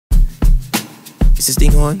Is this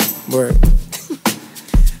thing on? Word.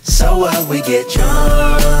 So what, we get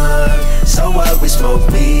drunk. So what, we smoke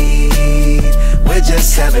weed. We're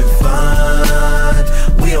just having fun.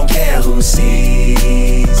 We don't care who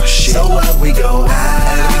sees. So what, we go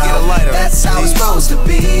out. Let me get a lighter. That's how it's supposed to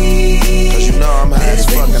be. Cause you know I'm high as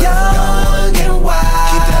fuck. Living young and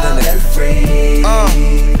wild and free.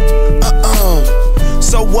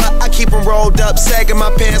 So what? I keep them rolled up, sagging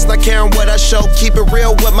my pants, not caring what I show. Keep it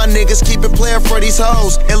real with my niggas, keep it playing for these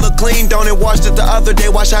hoes. It look clean, don't it? Washed it the other day,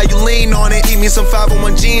 watch how you lean on it. Eat me some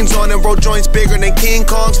 501 jeans on it, roll joints bigger than King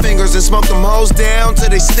Kong's fingers, and smoke them hoes down to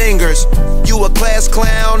they stingers. You a class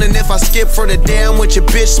clown, and if I skip for the damn with your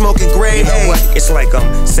bitch smoking grade. You know what? It's like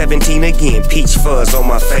I'm 17 again, peach fuzz on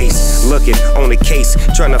my face. Looking on the case,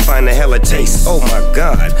 trying to find a hella taste. Oh my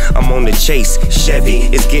God, I'm on the chase.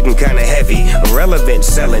 Chevy, it's getting kinda heavy. Irrelevant,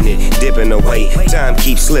 selling it, dipping away. Time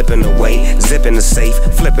keeps slipping away. Zipping the safe,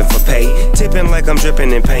 flipping for pay. Tipping like I'm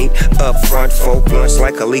dripping in paint. Up front, 4 blunts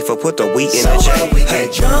like a leaf. Put the wheat in the So J. what, we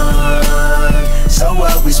get drunk. So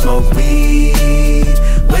what, we smoke weed.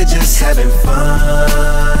 We're just having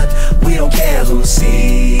fun. We don't care who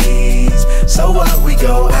sees. So what, we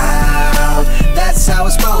go out. That's how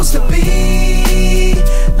it's supposed to be.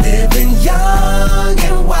 Living young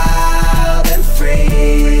and wild and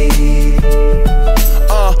free.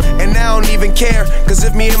 And I don't even care, cause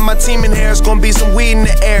if me and my team in here, it's gonna be some weed in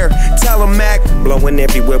the air. Tell 'em, Mac. Blowing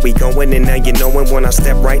everywhere we going, and now you knowin' when I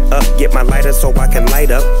step right up. Get my lighter so I can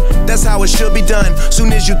light up. That's how it should be done.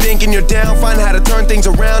 Soon as you thinking you're down, find how to turn things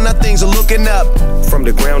around. Now things are looking up. From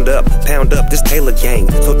the ground up, pound up this Taylor gang.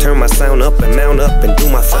 So turn my sound up and mount up and do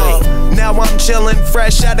my thing. Now I'm chillin',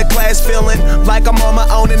 fresh out of class, feeling like I'm on my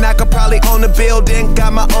own and I could probably own a building.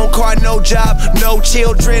 Got my own car, no job, no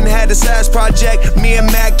children. Had a size project, me and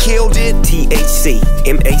Mac killed it. THC,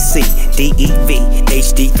 MAC, DEV,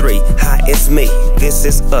 HD3, hi, it's me, this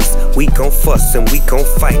is us. We gon' fuss and we gon'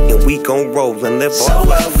 fight and we gon' roll and live So our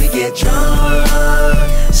what, life. we get drunk.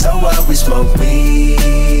 So what, we smoke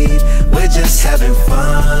weed. We're just having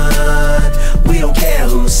fun. We don't care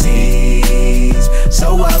who sees.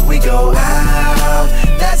 So what, we go out.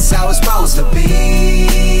 That's how it's supposed to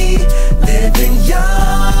be. Living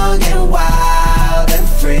young and wild and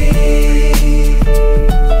free.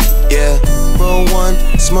 Yeah, roll one,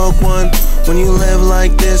 smoke one. When you live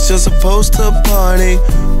like this, you're supposed to party.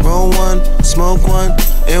 Roll one, smoke one,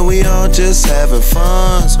 and we all just having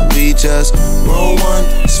fun. So we just roll one,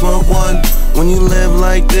 smoke one. When you live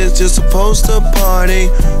like this, you're supposed to party.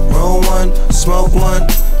 Roll one, smoke one,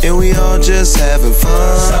 and we all just having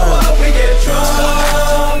fun. So what, we get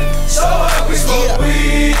drunk. So what, we smoke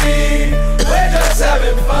weed. We're just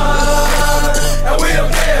having fun, and we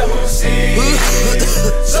don't care who sees.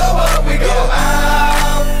 So what, we go out.